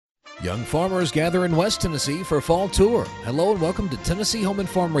Young farmers gather in West Tennessee for Fall Tour. Hello and welcome to Tennessee Home and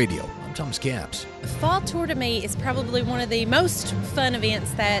Farm Radio. I'm Thomas Capps. Fall Tour to me is probably one of the most fun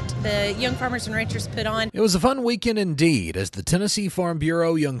events that the young farmers and ranchers put on. It was a fun weekend indeed as the Tennessee Farm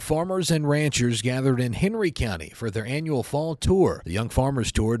Bureau young farmers and ranchers gathered in Henry County for their annual Fall Tour. The young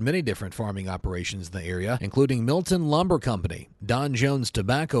farmers toured many different farming operations in the area, including Milton Lumber Company, Don Jones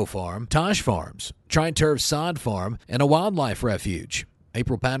Tobacco Farm, Tosh Farms, Tri-Turf Sod Farm, and a wildlife refuge.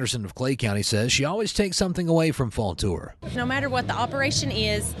 April Patterson of Clay County says she always takes something away from Fall Tour. No matter what the operation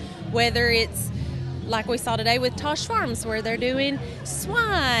is, whether it's like we saw today with Tosh Farms where they're doing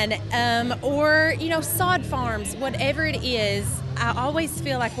swine or, sod farms, whatever it is, I always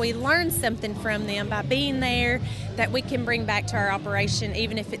feel like we learn something from them by being there that we can bring back to our operation,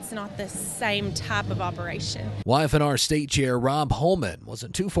 even if it's not the same type of operation. YFNR State Chair Rob Holman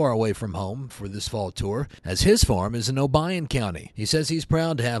wasn't too far away from home for this fall tour, as his farm is in Obion County. He says he's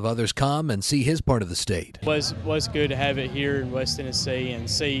proud to have others come and see his part of the state. Was good to have it here in West Tennessee and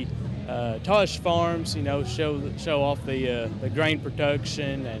see Tosh Farms, show off the grain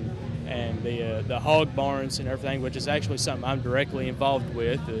production and the hog barns and everything, which is actually something I'm directly involved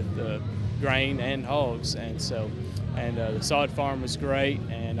with, the grain and hogs, and the sod farm was great,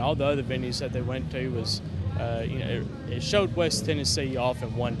 and all the other venues that they went to was, it showed West Tennessee off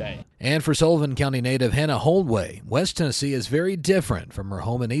in one day. And for Sullivan County native Hannah Holdway, West Tennessee is very different from her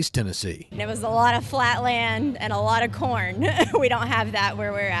home in East Tennessee. There was a lot of flat land and a lot of corn. We don't have that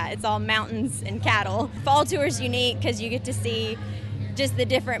where we're at. It's all mountains and cattle. Fall Tour is unique because you get to see just the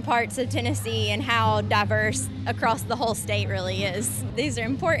different parts of Tennessee and how diverse across the whole state really is. These are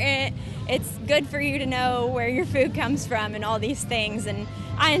important. It's good for you to know where your food comes from and all these things, and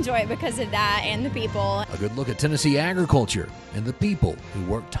I enjoy it because of that and the people. A good look at Tennessee agriculture and the people who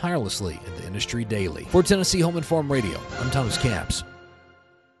work tirelessly in the industry daily. For Tennessee Home and Farm Radio, I'm Thomas Capps.